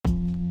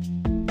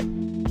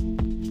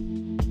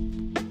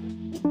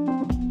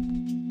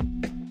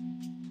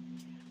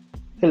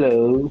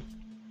Hello,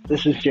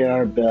 this is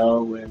JR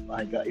Bell with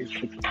I Got Your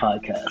Six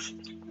podcast.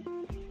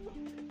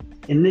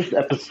 In this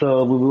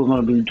episode, we were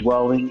going to be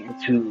dwelling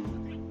into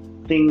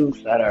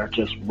things that are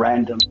just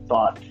random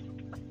thoughts,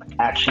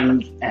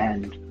 actions,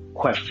 and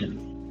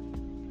questions.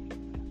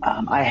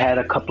 I had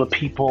a couple of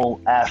people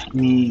ask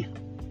me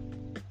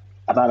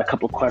about a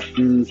couple of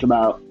questions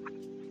about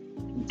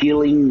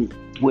dealing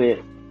with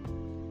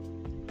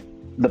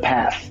the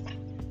past.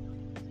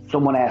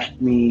 Someone asked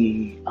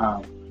me,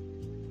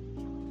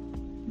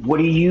 what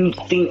do you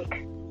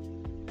think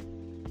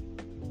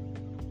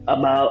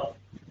about,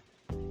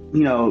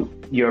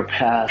 your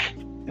past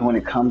and when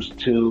it comes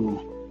to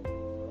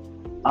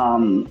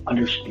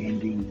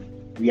understanding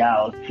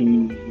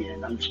reality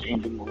and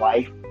understanding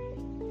life,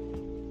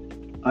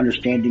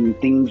 understanding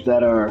things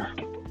that are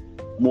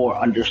more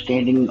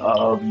understanding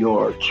of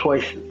your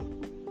choices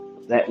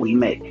that we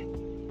make.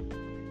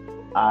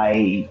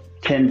 I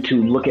tend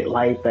to look at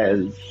life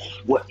as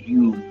what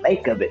you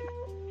make of it.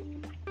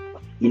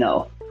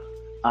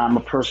 I'm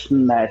a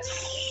person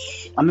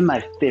I'm in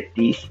my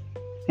 50s,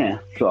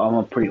 so I'm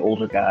a pretty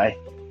older guy,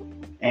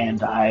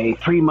 and I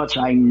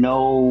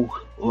know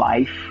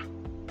life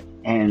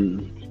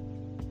and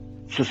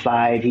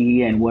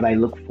society and what I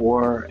look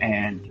for,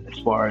 and as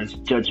far as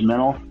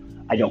judgmental,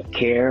 I don't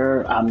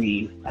care. I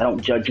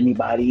don't judge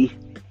anybody.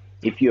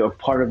 If you're a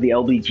part of the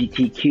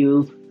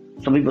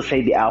LGBTQ, some people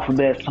say the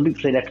alphabet, some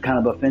people say that's kind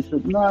of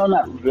offensive. No,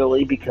 not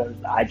really, because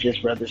I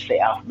just rather say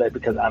alphabet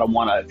because I don't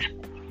want to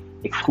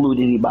exclude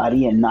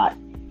anybody and not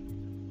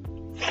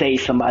say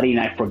somebody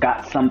and I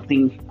forgot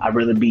something. I'd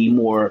rather be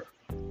more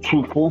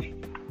truthful.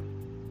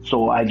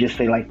 So I just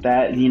say like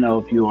that,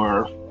 if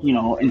you're,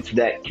 into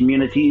that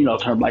community,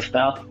 term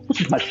lifestyle, which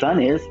is my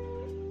son is,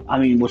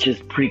 which is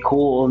pretty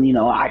cool.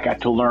 I got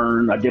to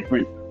learn a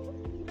different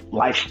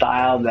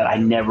lifestyle that I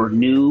never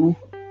knew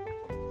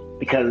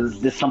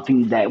because it's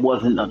something that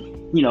wasn't,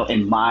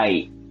 in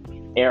my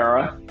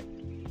era.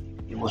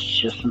 It was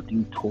just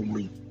something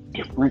totally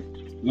different,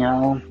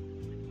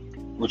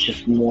 which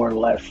is more or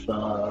less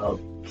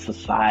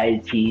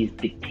society's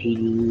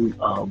dictating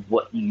of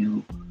what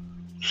you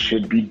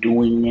should be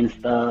doing and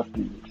stuff,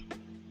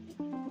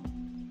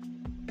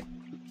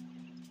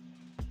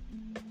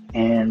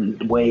 and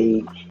the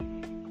way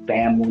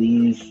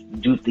families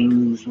do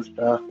things and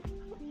stuff.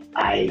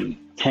 I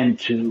tend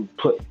to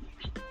put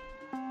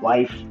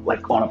life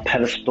like on a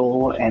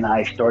pedestal, and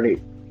I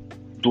started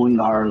doing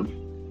our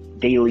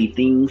daily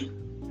things.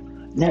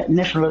 Not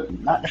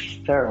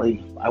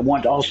necessarily. I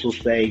want to also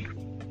say,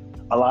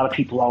 a lot of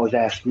people always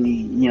ask me,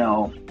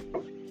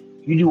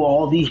 you do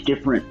all these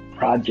different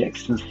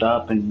projects and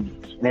stuff and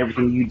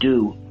everything you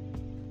do,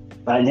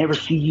 but I never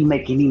see you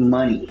make any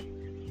money.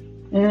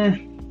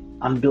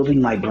 I'm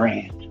building my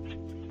brand.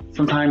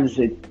 Sometimes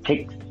it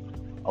takes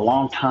a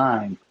long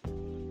time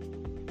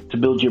to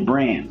build your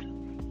brand.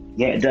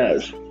 Yeah, it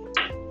does.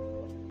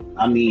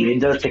 It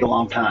does take a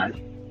long time.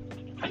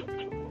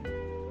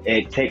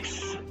 It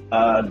takes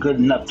a good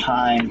enough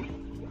time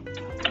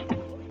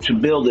to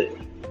build it.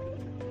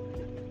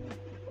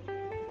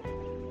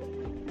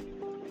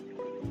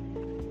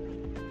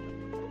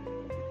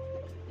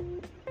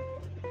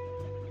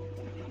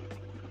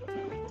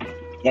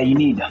 Yeah, you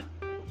need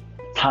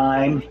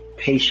time,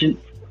 patience,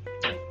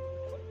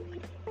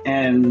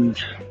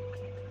 and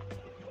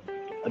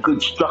a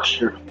good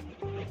structure.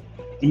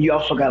 And you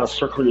also got to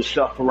circle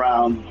yourself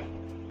around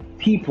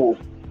people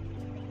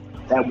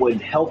that would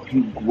help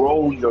you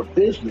grow your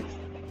business.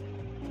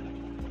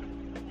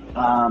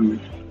 I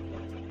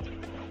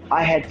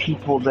had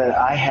people that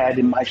I had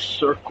in my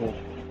circle.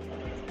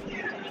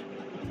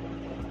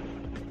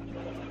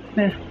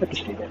 I can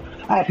say that.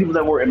 I had people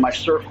that were in my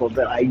circle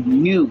that I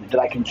knew that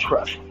I can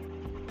trust.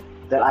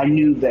 That I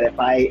knew that if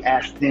I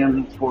asked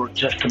them for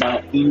just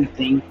about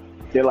anything,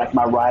 they're like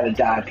my ride or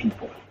die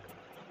people.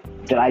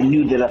 That I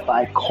knew that if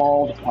I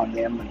called upon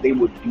them, they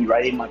would be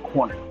right in my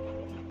corner.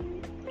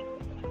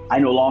 I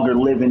no longer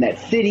live in that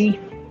city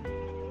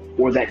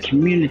or that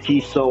community,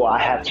 so I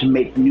have to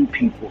make new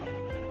people.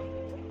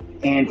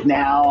 And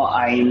now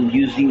I'm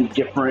using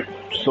different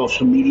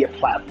social media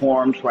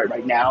platforms.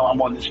 Right now, I'm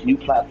on this new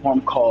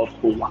platform called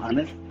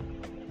Holanis.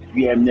 If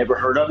you have never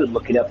heard of it,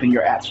 look it up in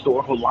your app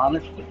store.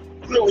 Holanis is a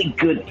really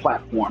good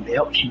platform. It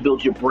helps you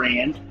build your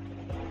brand.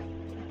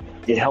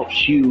 It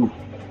helps you,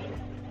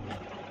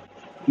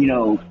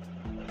 it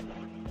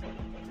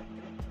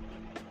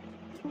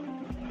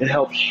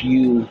helps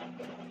you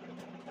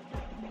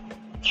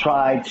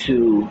try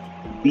to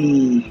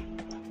be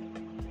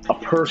a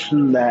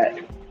person that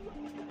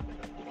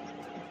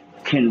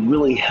can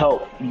really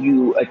help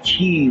you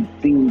achieve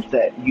things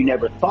that you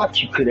never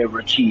thought you could ever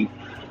achieve.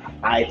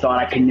 I thought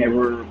I could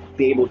never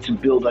be able to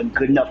build a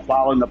good enough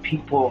following of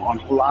people on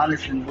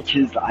Holanis, which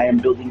is I am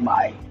building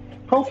my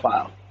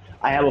profile.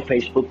 I have a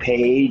Facebook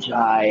page,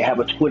 I have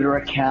a Twitter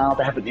account,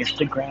 I have an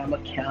Instagram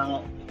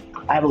account,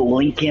 I have a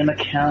LinkedIn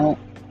account,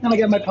 and I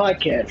got my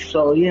podcast.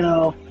 So,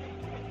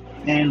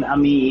 and I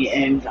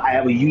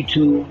have a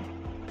YouTube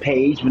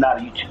page, but not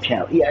a YouTube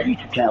channel. Yeah, a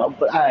YouTube channel,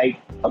 but a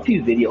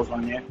few videos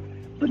on there.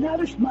 but not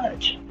as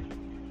much.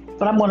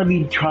 But I'm going to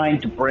be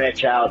trying to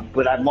branch out,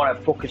 but I want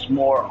to focus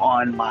more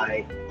on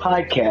my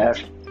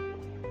podcast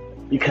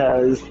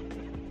because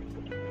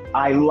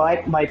I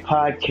like my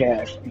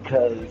podcast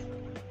because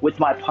with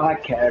my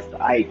podcast,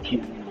 I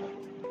can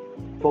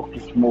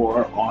focus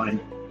more on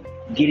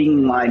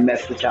getting my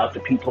message out to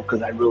people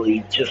because I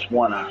really just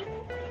want to,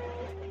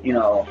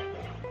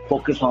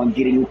 focus on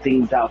getting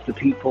things out to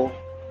people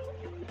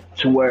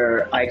to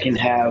where I can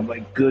have a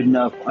good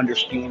enough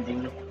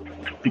understanding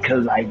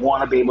because I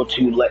want to be able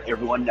to let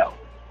everyone know.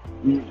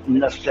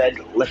 Enough said,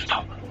 let's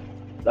talk.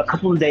 A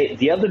couple of days,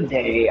 the other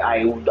day,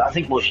 I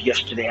think it was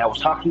yesterday, I was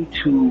talking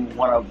to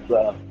one of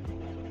the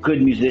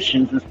good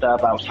musicians and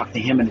stuff. I was talking to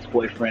him and his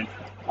boyfriend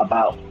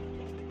about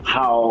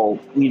how,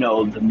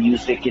 the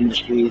music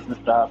industries and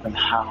stuff and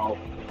how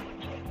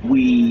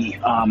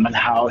and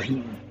how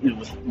he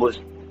was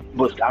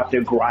out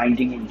there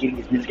grinding and getting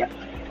his music out.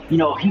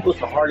 He was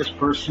the hardest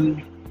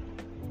person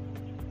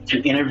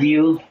to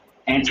interview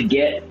and to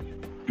get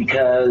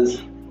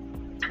because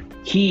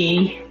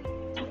he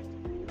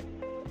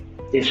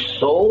is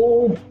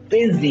so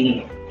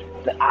busy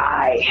that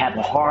I have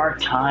a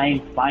hard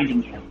time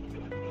finding him.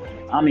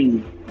 I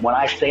mean, when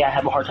I say I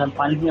have a hard time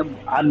finding him,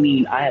 I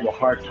mean I have a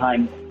hard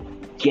time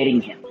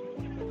getting him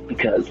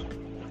because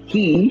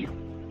he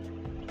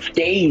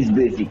stays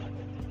busy.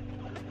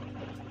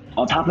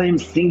 On top of him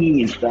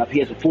singing and stuff, he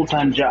has a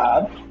full-time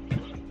job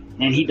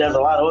and he does a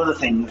lot of other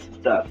things and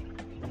stuff.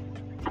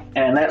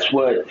 And that's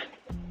what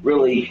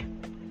really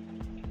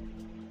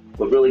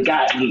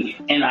got me.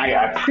 And I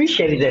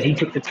appreciated that he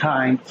took the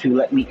time to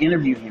let me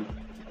interview him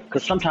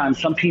because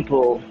sometimes some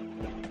people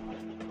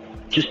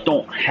just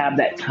don't have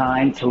that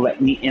time to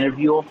let me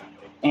interview him,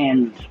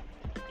 and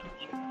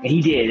he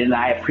did, and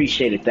I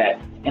appreciated that.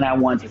 And I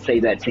wanted to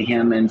say that to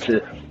him and to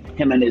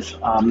him and his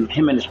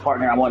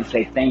partner. I want to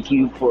say thank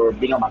you for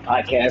being on my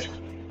podcast.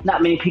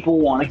 Not many people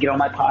want to get on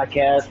my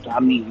podcast. I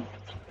mean,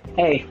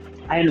 hey,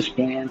 I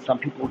understand some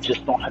people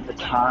just don't have the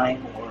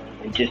time or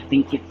they just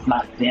think it's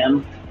not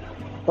them.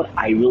 But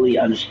I really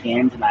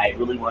understand and I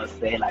really want to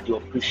say, and I do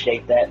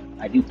appreciate that.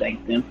 I do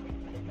thank them.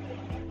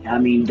 I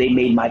mean, they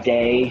made my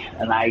day,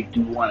 and I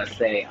do want to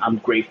say I'm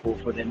grateful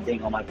for them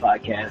being on my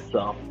podcast.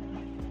 So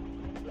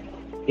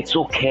it's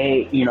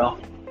okay,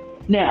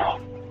 Now,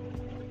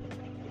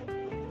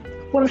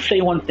 I want to say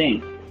one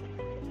thing.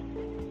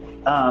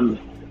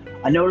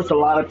 I notice a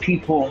lot of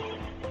people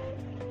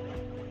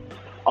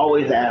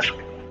always ask,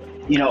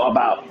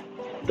 about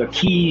the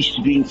keys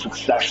to being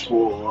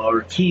successful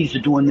or keys to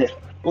doing this.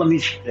 Let me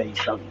tell you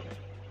something.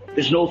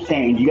 There's no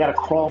saying you got to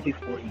crawl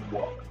before you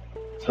walk.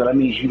 So that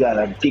means you got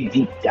to dig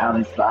deep down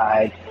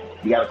inside.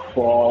 You got to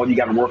crawl. You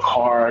got to work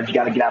hard. You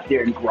got to get out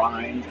there and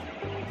grind.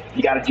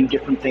 You got to do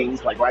different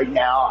things. Like right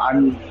now,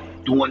 I'm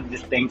doing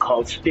this thing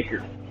called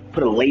sticker.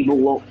 Put a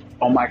label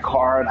on my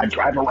car and I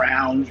drive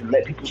around and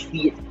let people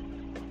see it.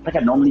 Like I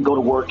normally go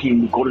to work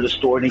and go to the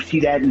store and they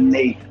see that and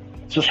they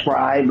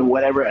subscribe or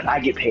whatever and I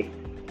get paid.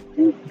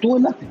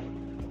 Doing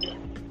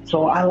nothing.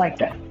 So I like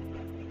that.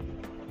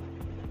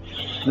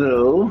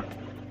 So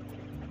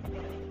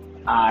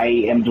I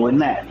am doing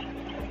that.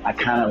 I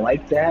kind of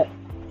like that.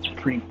 It's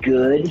pretty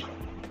good.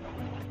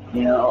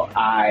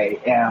 I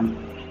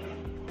am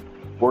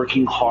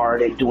working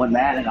hard at doing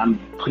that and I'm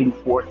putting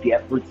forth the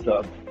efforts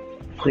of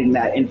putting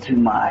that into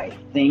my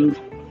things.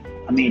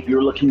 I mean, if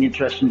you're looking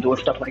interested in doing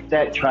stuff like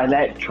that, try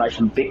that. Try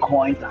some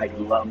Bitcoins. I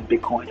love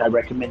Bitcoins. I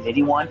recommend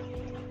anyone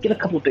get a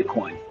couple of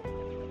Bitcoins.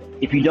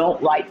 If you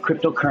don't like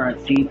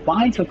cryptocurrency,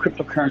 find some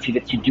cryptocurrency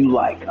that you do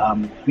like.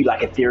 If you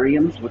like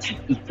Ethereums, which is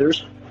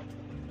Ethers.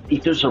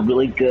 Ethers are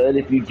really good.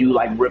 If you do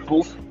like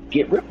Ripples,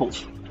 get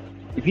Ripples.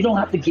 If you don't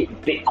have to get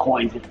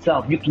Bitcoins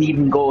itself, you can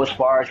even go as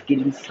far as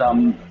getting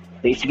some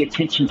basic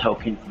attention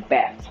tokens,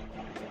 BATs.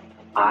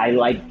 I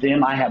like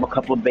them. I have a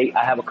couple of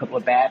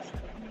BATs,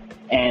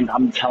 and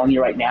I'm telling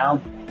you right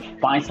now,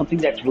 find something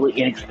that's really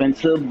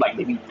inexpensive, like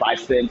maybe 5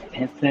 cents,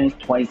 10 cents,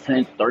 20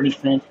 cents, 30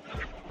 cents.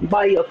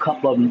 Buy a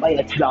couple of them. Buy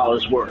a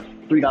 $2 worth,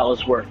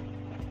 $3 worth.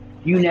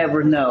 You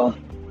never know.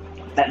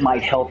 That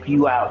might help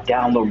you out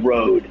down the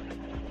road.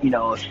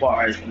 As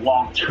far as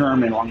long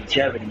term and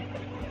longevity,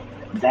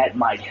 that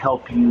might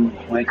help you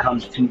when it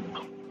comes to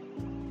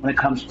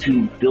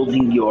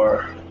building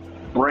your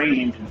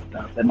brains and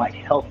stuff. That might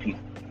help you.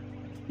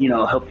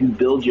 Help you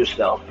build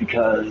yourself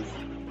because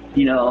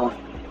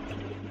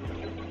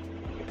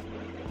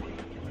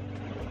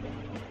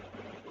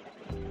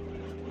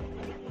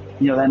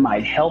that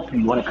might help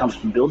you when it comes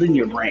to building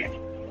your brand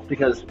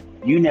because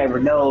you never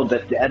know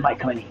that might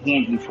come in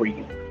handy for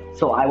you.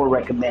 So I would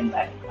recommend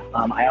that.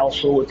 I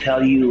also will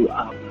tell you,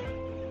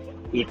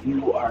 if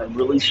you are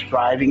really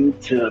striving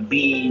to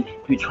be,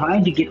 if you're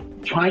trying to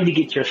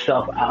get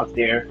yourself out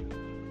there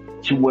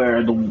to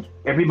where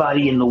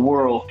everybody in the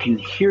world can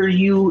hear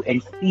you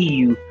and see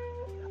you,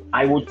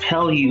 I will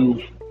tell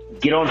you,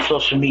 get on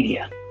social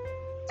media.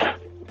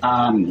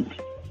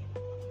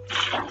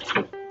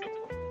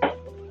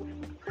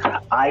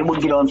 I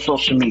would get on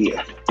social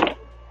media.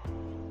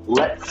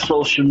 Let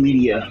social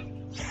media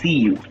see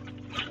you.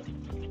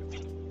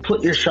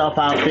 put yourself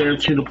out there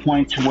to the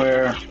point to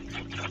where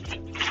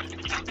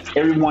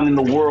everyone in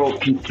the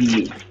world can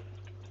see you.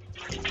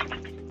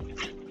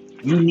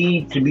 You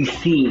need to be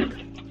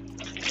seen,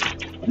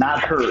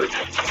 not heard.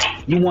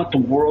 You want the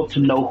world to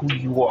know who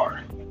you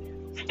are.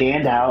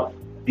 Stand out,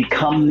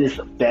 become this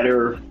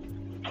better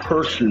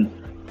person,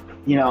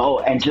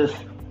 and just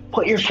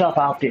put yourself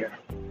out there.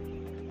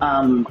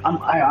 I'm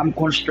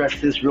going to stress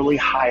this really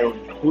highly.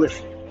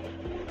 Listen,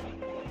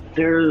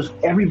 there's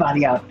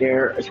everybody out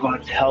there is going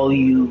to tell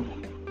you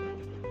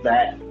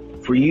that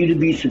for you to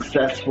be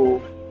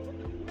successful,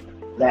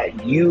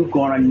 that you're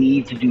going to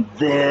need to do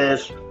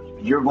this,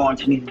 you're going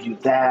to need to do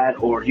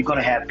that, or you're going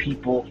to have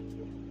people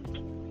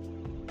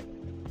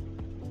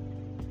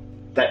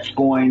that's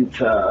going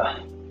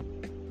to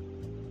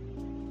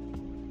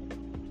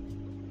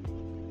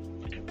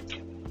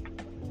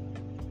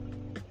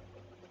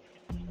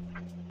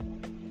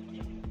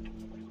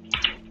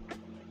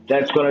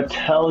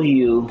tell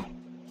you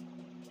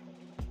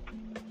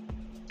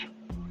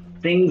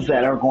things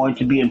that are going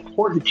to be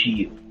important to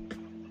you.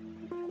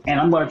 And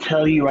I'm going to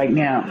tell you right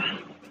now,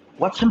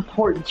 what's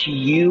important to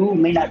you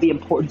may not be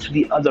important to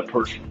the other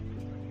person.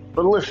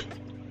 But listen,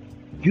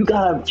 you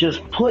got to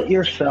just put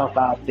yourself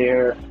out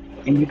there,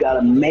 and you got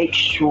to make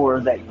sure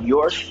that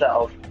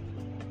yourself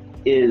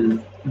is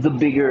the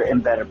bigger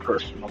and better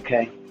person,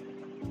 okay?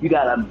 You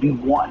got to be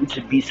wanting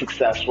to be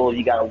successful.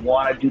 You got to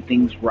want to do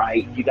things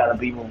right. You got to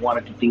be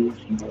want to do things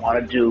you want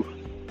to do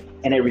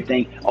and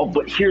everything.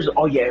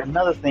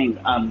 Another thing.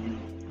 I'm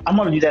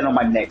going to do that on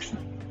my next,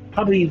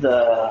 probably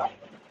the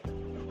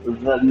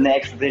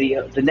next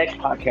video, the next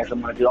podcast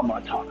I'm going to do. I'm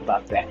going to talk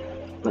about that.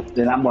 But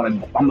then I'm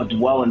going to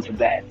dwell into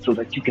that so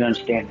that you can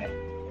understand that.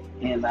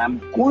 And I'm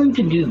going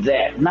to do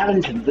that, not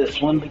into this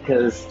one,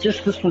 because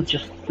this one's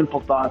just simple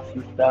thoughts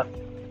and stuff.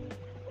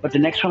 But the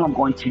next one, I'm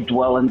going to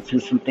dwell into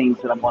some things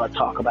that I'm going to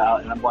talk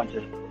about, and I'm going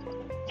to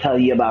tell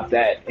you about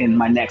that in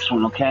my next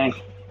one, okay?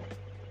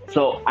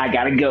 So I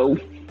got to go,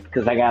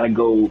 because I got to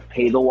go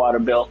pay the water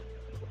bill.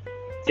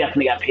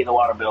 Definitely got to pay the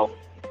water bill.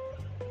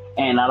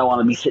 And I don't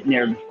want to be sitting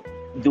there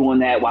doing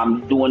that while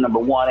I'm doing number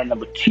one and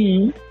number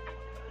two.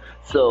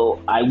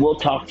 So I will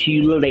talk to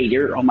you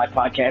later on my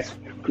podcast,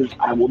 because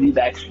I will be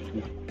back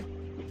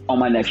on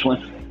my next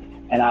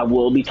one, and I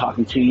will be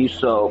talking to you.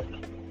 So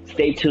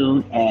stay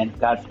tuned, and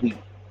Godspeed.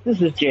 This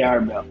is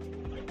J.R. Bell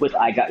with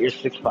I Got Your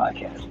Six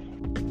podcast.